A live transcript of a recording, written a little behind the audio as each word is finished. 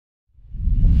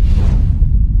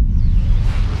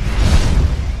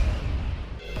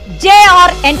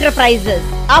JR Enterprises,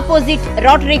 opposite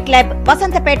Rotary Club,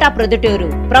 Vasantapeta, Produturu.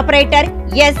 Proprietor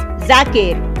S.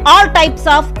 Zakir. All types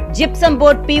of gypsum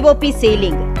board POP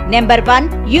ceiling. Number 1,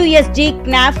 USG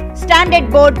KNAF standard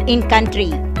board in country.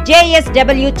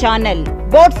 JSW channel,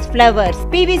 boards flowers,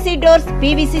 PVC doors,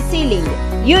 PVC ceiling.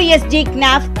 USG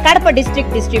KNAF, Kadapa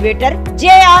district distributor,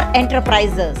 JR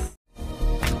Enterprises.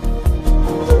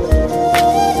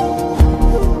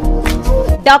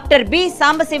 Doctor B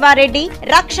Sambasiva Reddy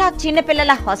రక్ష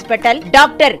చిన్నపిల్లల hospital,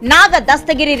 doctor నాగ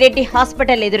Dastagiri Reddy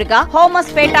hospital ఎదురుగా,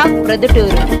 హోమస్పేట,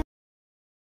 ప్రొద్దుటూరు.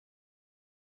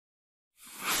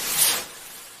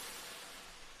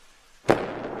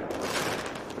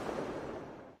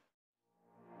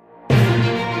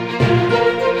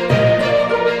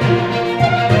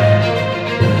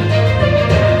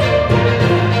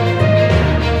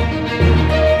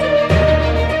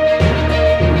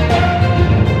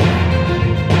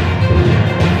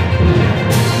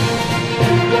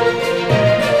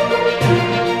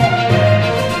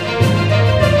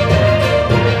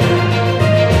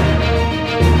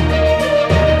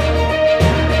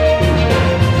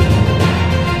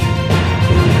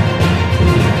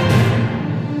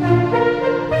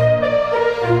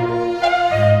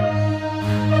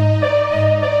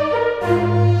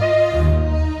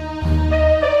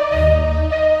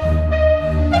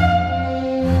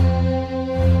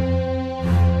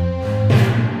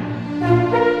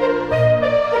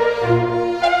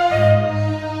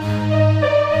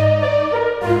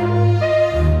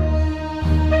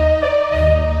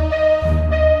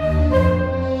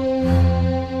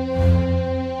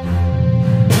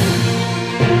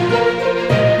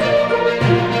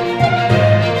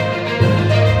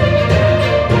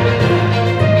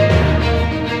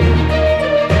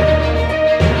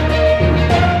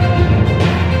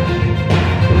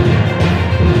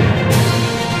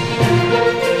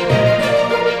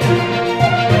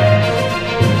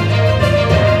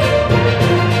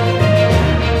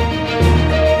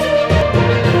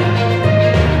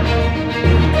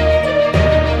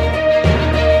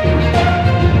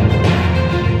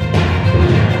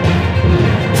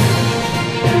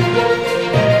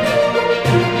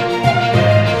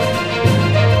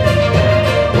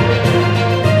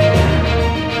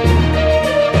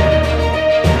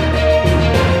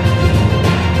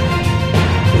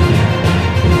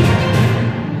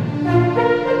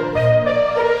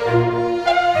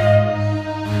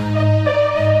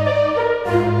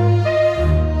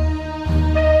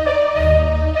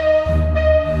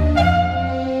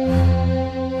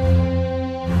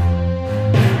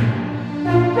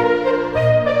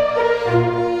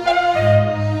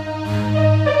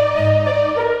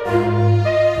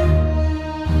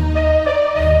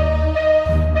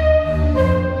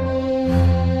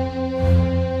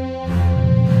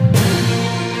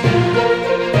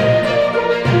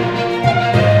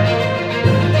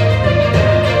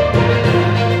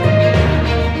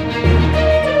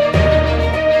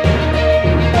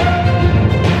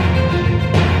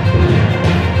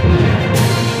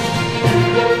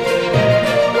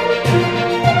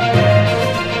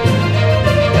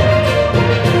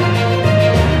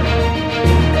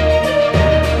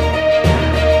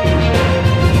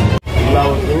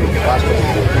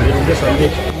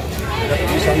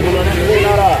 ఈ సందులోనే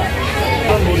ఉన్నారా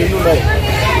 3 ఇళ్ళు ఉన్నాయి.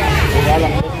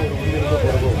 వాళ్ళందరూ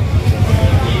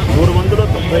 100 మందిలో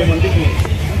 90 మందికి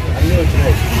అన్నీ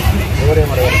వచ్చినాయి.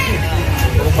 ఎవరేమడగారు,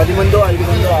 ఒక 10 మందో 5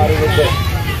 మందో 6 మందో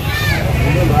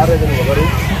ముందు రాలేదని ఎవరు,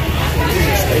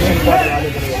 రేషన్ కార్డు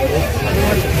రాలేదని ఎవరు,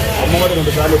 అమ్మఒడి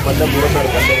 2 సార్లు పడ్డ 3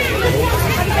 సార్లు పడ్డ ఎవరు.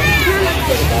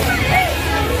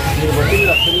 దీన్ని బట్టి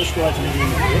మీరు అర్థం చేసుకోవాల్సింది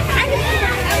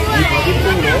ఈ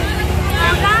ప్రభుత్వంలో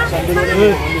సందులోనే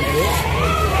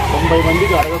 90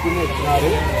 మందికి అడగకుండా ఇచ్చినారు.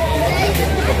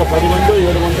 ఒక 10 మందో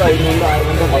 7 మందో 5 మందో 6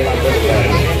 మందో మళ్ళీ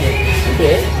అందరిస్తారు. అంటే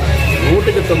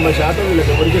 100%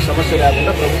 వీళ్ళకి ఎవరికి సమస్య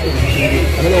లేకుండా ప్రభుత్వం ఇచ్చింది.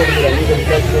 అందులో ఒకటి మీరు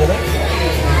అంగీకరించాల్సిందే కదా.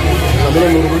 అందులో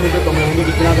 100 మందికి 90 మందికి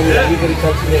ఇచ్చినాక మీరు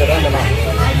అంగీకరించాల్సిందే కదా. అలా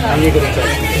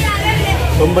అంగీకరించాల్సిందే.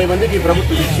 90 మందికి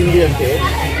ప్రభుత్వం ఇచ్చింది అంటే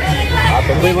ఆ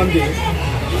 90 మంది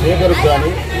శేఖర్కి కానీ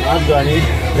నాకు కానీ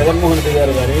జగన్మోహన్ రెడ్డి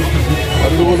గారు కానీ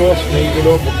బంధువులో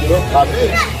స్నేహితులో ముఖ్యులో కాదు.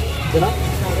 ఓకేనా?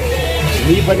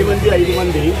 మీ 10 మంది 5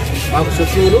 మంది మాకు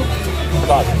శత్రువులు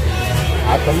కాదు.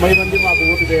 ఆ 90 మంది మాకు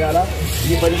ఓటు వేయాలా,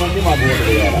 ఈ 10 మంది మాకు ఓటు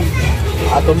వేయాలా.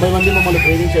 ఆ 90 మంది మమ్మల్ని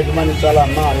ప్రేమించి అభిమానించాలా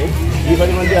అన్నా అని, ఈ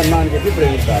 10 మంది అన్నా అని చెప్పి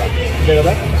ప్రేమించాలా. అంతే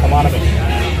కదా, సమానమే.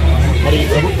 మరి ఈ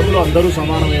ప్రభుత్వంలో అందరూ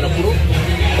సమానమైనప్పుడు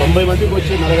 90 మందికి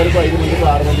వచ్చి నలుగురికి 5 మందికి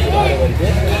 6 మందికి రాలేదంటే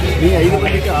మీ 5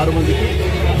 మందికి 6 మందికి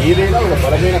ఏదైనా ఒక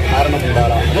బలమైన కారణం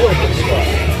ఉండాలా అనేది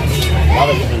తెలుసుకోవాలి.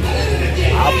 బాగా చెప్పండి.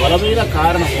 ఆ బలమైన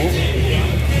కారణము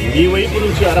మీ వైపు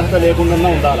నుంచి అర్హత లేకుండా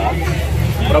ఉండాలా,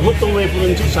 ప్రభుత్వం వైపు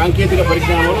నుంచి సాంకేతిక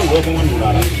పరిజ్ఞానంలో లోపంగా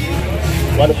ఉండాలా.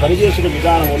 వాళ్ళు పనిచేసిన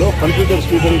విధానంలో, కంప్యూటర్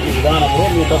స్వీకరించే విధానంలో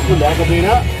మీ తప్పు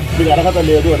లేకపోయినా మీకు అర్హత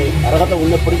లేదు అని, అర్హత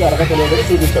ఉన్నప్పటికీ అర్హత లేదని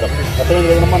చూపించడం. అర్థం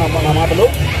లేదమ్మా నా మాటలు.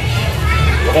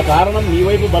 ఒక కారణం మీ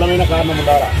వైపు బలమైన కారణం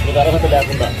ఉండాలా మీకు అర్హత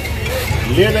లేకుండా,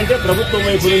 లేదంటే ప్రభుత్వం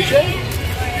వైపు నుంచే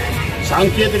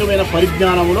సాంకేతికమైన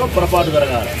పరిజ్ఞానంలో పొరపాటు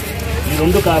జరగాలి. ఈ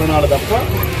రెండు కారణాలు తప్ప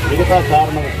మిగతా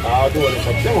కారణం కాదు అనే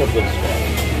సత్యం ఒకటి తెలుసుకోవాలి.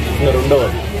 ఇంకా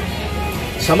రెండవది,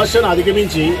 సమస్యను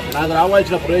అధిగమించి నాకు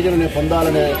రావాల్సిన ప్రయోజనం నేను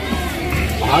పొందాలనే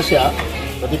ఆశ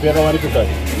ప్రతి పేదవానికి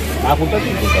ఉంటుంది. నాకుంటుంది,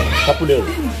 తీసుకుంటాను, తప్పు లేదు.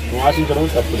 నువ్వు ఆశించడం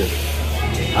తప్పు లేదు.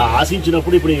 ఆ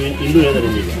ఆశించినప్పుడు ఇప్పుడు ఇల్లు లేదని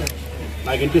మీకు,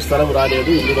 నాకు ఇంటి స్థలం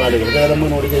రాలేదు, ఇల్లు రాలేదు, పేదమ్మ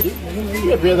నోడిగేది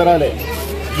ఇక పేదరాలే.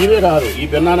 ఇవే కాదు, ఈ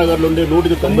పెన్నానగర్లో ఉండే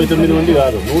 199 మంది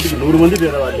కాదు, 100 మంది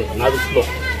పేదవాళ్ళే నా దృష్టిలో.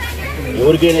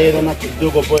 ఎవరికైనా ఏదైనా కొద్ది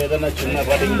గొప్ప ఏదైనా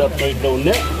చిన్నపాటి ఇల్లు అట్లా ఇట్లా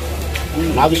ఉండే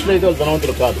నా దృష్టిలో అయితే వాళ్ళు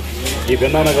ధనవంతులు కాదు. ఈ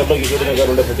పెన్నానగర్లో, ఈ నగర్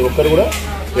ఉండే ప్రతి ఒక్కరు కూడా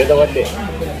పేదవాళ్ళే,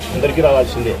 అందరికీ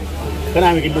రావాల్సిందే. కానీ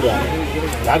ఆమెకి ఇల్లు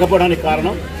రాకపోవడానికి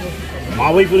కారణం మా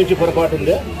వైపు నుంచి పొరపాటు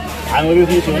ఉందే, ఆమె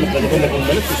వైపు నుంచి ఏమైనా ప్రతిబంధకం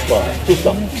ఉందని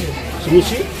చూస్తాం.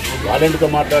 చూసి వాలంటీర్తో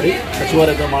మాట్లాడి,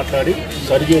 సచివాలయంతో మాట్లాడి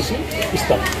సరిచేసి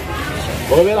ఇస్తాం.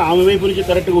 ఒకవేళ ఆమె వైపు నుంచి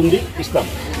కరెక్ట్గా ఉంది ఇస్తాం.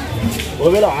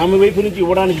 ఒకవేళ ఆమె వైపు నుంచి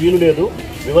ఇవ్వడానికి వీలు లేదు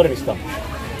వివరణ ఇస్తాం.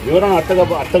 వివరణ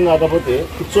అర్థం కాకపోతే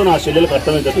కూర్చొని ఆ చెల్లెలకు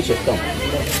అర్థమయ్యేటట్టు చెప్తాం.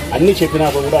 అన్నీ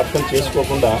చెప్పినాక కూడా అర్థం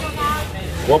చేసుకోకుండా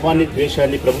కోపాన్ని,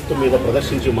 ద్వేషాన్ని ప్రభుత్వం మీద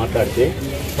ప్రదర్శించి మాట్లాడితే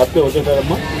తప్పే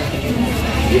అవుతుందమ్మా.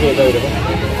 ఇది అవుతుంది కదా.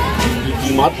 ఈ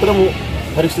మాత్రము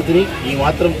పరిస్థితిని, ఈ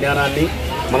మాత్రం జ్ఞానాన్ని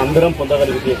మనందరం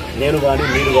పొందగలిగితే, నేను కానీ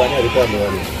మీరు కానీ అధికారులు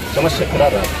కానీ, సమస్య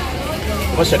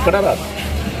ఎక్కడా రాదు.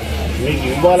 మీకు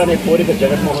ఇవ్వాలనే కోరిక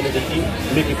జగన్మోహన్ రెడ్డికి,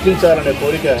 మీకు ఇప్పించాలనే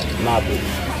కోరిక నాకు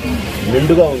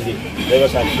మెండుగా ఉంది.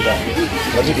 దైవసాక్షిగా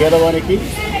ప్రతి పేదవానికి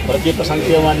ప్రతి ఒక్క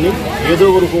సంక్షేమాన్ని ఏదో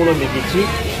ఒక రూపంలో మీకు ఇచ్చి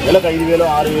నెలకు 5,000,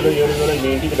 6,000, 7,000 మీ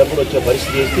ఇంటికి డబ్బులు వచ్చే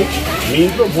పరిస్థితి చేస్తే మీ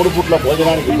ఇంట్లో 3 పూట్ల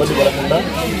భోజనానికి ఇబ్బంది పడకుండా,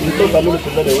 ఇంట్లో తల్లులు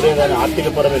పిల్లలు ఎవరే కానీ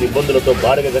ఆర్థికపరమైన ఇబ్బందులతో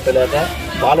బాడిగ కట్టలేక,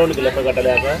 పాలోనికి లెక్క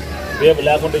కట్టలేక,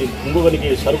 లేకుంటే ఇంగువనికి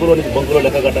సరుకులోనికి బంకులో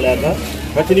లెక్క కట్టలేక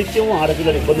ప్రతినిత్యం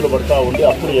ఆడపిల్లలు ఇబ్బందులు పడుతూ ఉండి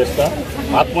అప్పులు చేస్తా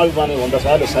ఆత్మాభిమానం 100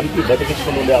 సార్లు సంపి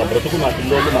బతికించుకుని ఉండే ఆ బ్రతుకు నా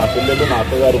పిల్లలు, నా పిల్లలు, నా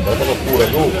అత్తగారు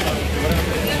బ్రతకకూడదు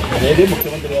అనేది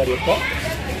ముఖ్యమంత్రి గారి యొక్క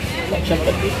లక్ష్యం.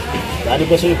 తగ్గి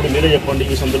దానికోసం ఇప్పుడు మీరే చెప్పండి,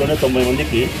 ఈ సందులోనే 90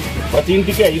 మందికి ప్రతి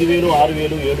ఇంటికి 5,000,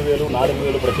 6,000, 7,000,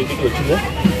 4,000 ప్రతి ఇంటికి వచ్చిందా?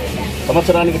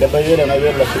 సంవత్సరానికి 70,000,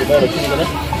 80,000, లక్ష రూపాయలు వచ్చింది కదా.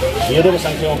 ఏదో ఒక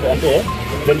సంక్షేమం అంటే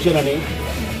పెన్షన్ అని,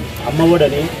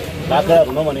 అమ్మఒడని, డాక్రా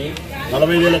రుణమని,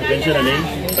 40,000 పెన్షన్ అని,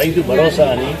 రైతు భరోసా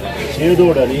అని,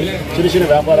 చేదోడని, చిన్న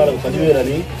వ్యాపారాలకు 10,000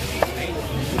 అని,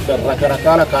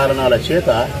 రకరకాల కారణాల చేత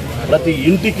ప్రతి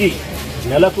ఇంటికి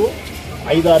నెలకు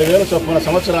 5-6 వేల చొప్పున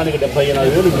సంవత్సరానికి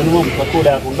 78,000 మినిమం తక్కువ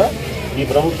లేకుండా ఈ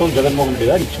ప్రభుత్వం జగన్మోహన్ రెడ్డి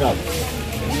గారు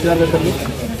ఇచ్చినారు కదండి.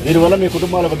 దీనివల్ల మీ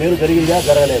కుటుంబాలకు మేలు జరిగిందా,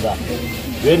 జరగలేదా?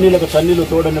 వేడినీళ్ళకు చన్నీళ్ళు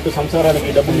తోడన్నట్టు సంసారానికి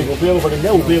డబ్బు మీకు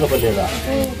ఉపయోగపడిందా, ఉపయోగపడలేదా?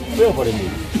 ఉపయోగపడింది.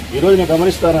 ఈరోజు నేను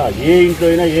గమనిస్తానా, ఏ ఇంట్లో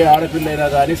అయినా ఏ ఆడపిల్ల అయినా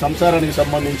కానీ సంసారానికి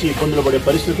సంబంధించి ఇబ్బందులు పడే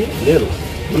పరిస్థితి లేదు.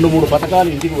 2-3 పథకాలు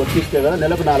ఇంటికి వర్తిస్తే కదా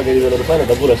నెలకు 4-5 వేల రూపాయల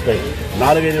డబ్బులు వస్తాయి.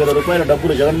 4-5 వేల రూపాయల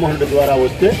డబ్బులు జగన్మోహన్ రెడ్డి ద్వారా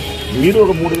వస్తే మీరు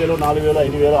ఒక 3,000, 4,000,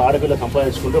 5,000 ఆడపిల్ల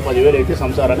సంపాదించుకుంటే 10,000 అయితే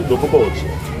సంసారాన్ని దొప్పుకోవచ్చు.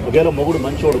 ఒకవేళ మొగుడు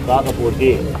మంచోడు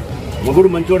కాకపోతే, మొగుడు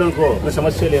మంచోడు అనుకో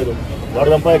సమస్య లేదు. వాడు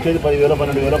సంపాదించేది 10,000,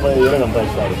 12,000, 15,000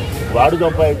 సంపాదిస్తాడు. వాడు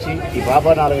సంపాదించి ఈ పాప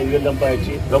 4-5 వేలు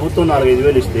సంపాదించి ప్రభుత్వం 4-5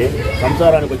 వేలు ఇస్తే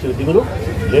సంసారానికి వచ్చిన దిగులు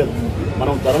లేదు.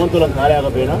 మనం ధనవంతులం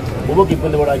కాలేకపోయినా బొమ్మకి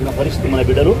ఇబ్బంది పడాల్సిన పరిస్థితి మన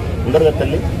బిడ్డలు ఉండరు కదా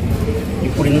తల్లి.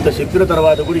 ఇప్పుడు ఇంత చెప్పిన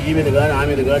తర్వాత కూడా ఈ మీద కానీ, ఆ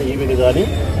మీద కానీ, ఈ మీద కానీ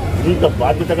ఇంత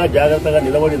బాధ్యతగా, జాగ్రత్తగా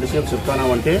నిలబడి ఇంతసేపు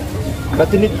చెప్తానామంటే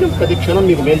ప్రతినిత్యం ప్రతి క్షణం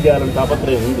మీకు మేలు చేయాలని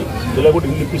తాపత్రయం ఉంది. ఇలా కూడా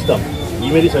ఇల్లు ఇప్పిస్తాం, ఈ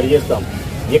మీద సరి చేస్తాం.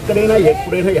 ఎక్కడైనా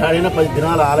ఎప్పుడైనా ఏడైనా 10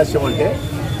 దినాల ఆలస్యం అంటే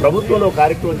ప్రభుత్వంలో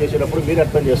కార్యక్రమం చేసేటప్పుడు మీరు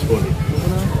అర్థం చేసుకోండి.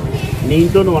 నీ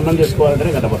ఇంట్లో నువ్వు అన్నం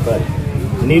చేసుకోవాలంటే గంట పడుతుంది,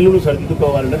 నీళ్ళు నువ్వు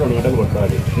సరిదిద్దుకోవాలంటే 2 గంటలు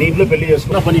పడుతుంది. నీ ఇంట్లో పెళ్లి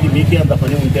చేసుకున్న పనికి మీకే అంత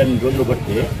పని ఉంటే అని రోజులు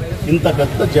బట్టి ఇంత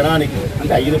పెద్ద జనానికి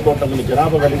అంటే 5 కోట్ల మంది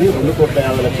జనాభా కలిగి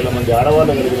 2,50,00,000 మంది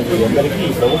ఆడవాళ్ళు కలిగిన అందరికీ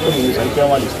ఈ ప్రభుత్వం ఇన్ని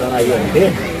సంక్షేమాలు ఇస్తున్నాయి అంటే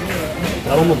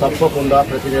క్రమము తప్పకుండా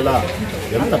ప్రతి నెల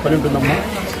ఎంత పని ఉంటుందమ్మా?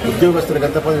 ఉద్యోగస్తులకు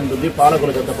ఎంత పని ఉంటుంది,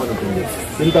 పాలకులకు ఎంత పని ఉంటుంది.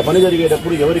 ఇంత పని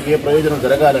జరిగేటప్పుడు ఎవరికి ఏ ప్రయోజనం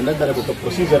జరగాలంటే దానికి ఒక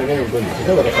ప్రొసీజర్ అనేది ఉంటుంది,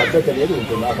 అంటే ఒక పద్ధతి అనేది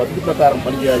ఉంటుంది. ఆ పద్ధతి ప్రకారం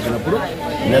పనిచేయాల్సినప్పుడు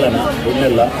నెలన, 2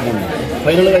 నెలల, 3 నెలలు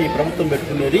ఫైనల్గా ఈ ప్రభుత్వం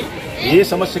పెట్టుకునేది ఏ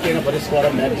సమస్యకైనా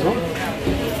పరిష్కారం మ్యాక్సిమం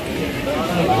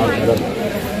 6 నెలలు.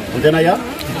 అంతేనాయా?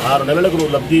 6 నెలలకు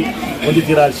నువ్వు లబ్ధి పొంది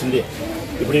తీరాల్సిందే.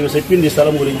 ఇప్పుడు ఇవి చెప్పింది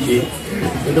స్థలం గురించి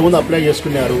ఇంతకుముందు అప్లై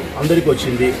చేసుకున్నారు, అందరికీ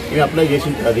వచ్చింది. ఇవి అప్లై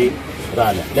చేసింది అది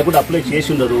రాలే, లేకుంటే అప్లై చేసి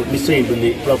ఉండరు, మిస్ అయి ఉంటుంది.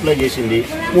 ఇప్పుడు అప్లై చేసింది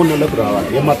 3 నెలలకు రావాలి.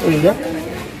 ఏం మాత్రం ఇందా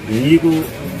నీకు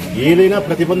ఏదైనా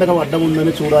ప్రతిబంధకం అడ్డం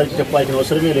ఉందని చెప్పాల్సిన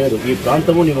అవసరమే లేదు. ఈ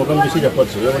ప్రాంతము నీ ముఖం చూసి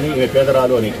చెప్పొచ్చు ఏమని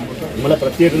పేదరాలు అని. మళ్ళీ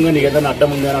ప్రత్యేకంగా నీకు ఏదైనా అడ్డం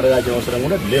ఉందని అడగాల్సిన అవసరం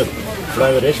కూడా లేదు. ఇప్పుడు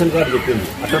ఆమె రేషన్ కార్డు చెప్పింది.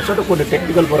 అట్లా కొన్ని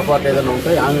టెక్నికల్ పొరపాట్లు ఏదైనా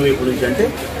ఉంటాయి ఆమె వైపు నుంచి. అంటే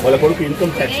వాళ్ళ కొడుకు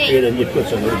ఇన్కమ్ ట్యాక్స్ పేడ్ అని చెప్పి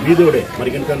వచ్చాను. బీదోడే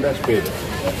మనకి ఇన్కమ్ ట్యాక్స్ పేడ్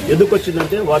ఎందుకు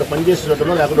వచ్చిందంటే వాడు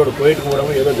పనిచేసేటట్టునో లేకపోతే వాడు కోయట్ పోవడం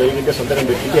ఏదో జరిగింటే సంతకం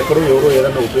పెట్టింది ఎక్కడో ఎవరో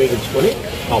ఏదైనా ఉపయోగించుకొని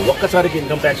ఆ ఒక్కసారికి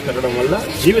ఇన్కమ్ ట్యాక్స్ కట్టడం వల్ల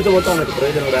జీవితం మొత్తం ఆమెకు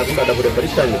ప్రయోజనం రాకుండా అడ్డపడే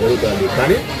పరిస్థితి జరుగుతుంది.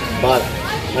 కానీ బాధ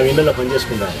ఆమె ఇళ్లలో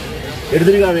పనిచేసుకుంటారు.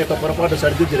 ఎదురుగా ఆమె యొక్క పొరపాటు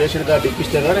సరిదిద్ది రేషన్ కార్డు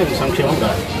ఇప్పిస్తే కానీ ఆమెకు సంక్షేమం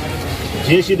రాదు.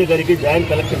 జేసీ దగ్గరికి జాయింట్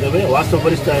కలెక్టర్ దగ్గర వాస్తవ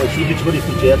పరిస్థితి చూపించుకొని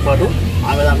ఇప్పించే ఏర్పాటు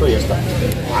ఆమె దాంట్లో చేస్తాం.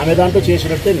 ఆమె దాంట్లో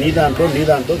చేసినట్టే నీ దాంట్లో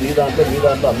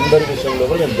అందరి విషయంలో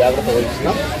కూడా మేము జాగ్రత్త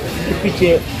వహిస్తున్నాం.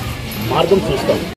 ఇప్పించే మార్గం చూస్తాం.